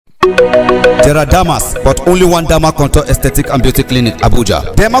There are Dermas, but only one Derma Contour Aesthetic and Beauty Clinic, Abuja.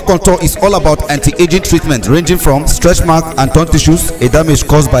 Derma Contour is all about anti-aging treatment ranging from stretch mark and torn tissues, a damage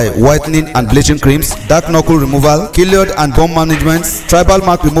caused by whitening and bleaching creams, dark knuckle removal, keloid and bone management, tribal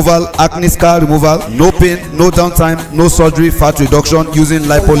mark removal, acne scar removal, no pain, no downtime, no surgery, fat reduction using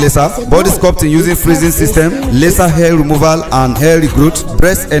lipo laser, body sculpting using freezing system, laser hair removal and hair regrowth,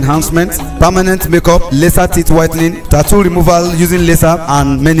 breast enhancement, permanent makeup, laser teeth whitening, tattoo removal using laser,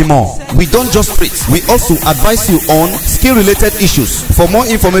 and many more. We don't just treat, we also advise you on skin related issues. For more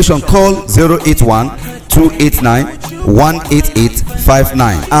information, call 081 289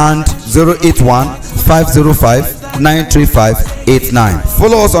 18859 and 081 505 93589.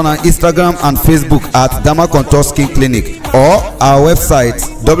 Follow us on our Instagram and Facebook at Derma Contour Skin Clinic or our website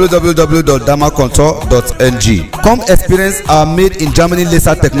www.dermacontour.ng. Come experience our made in Germany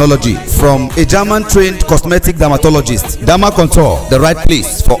laser technology from a German trained cosmetic dermatologist. Derma Contour, the right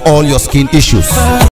place for all your skin issues.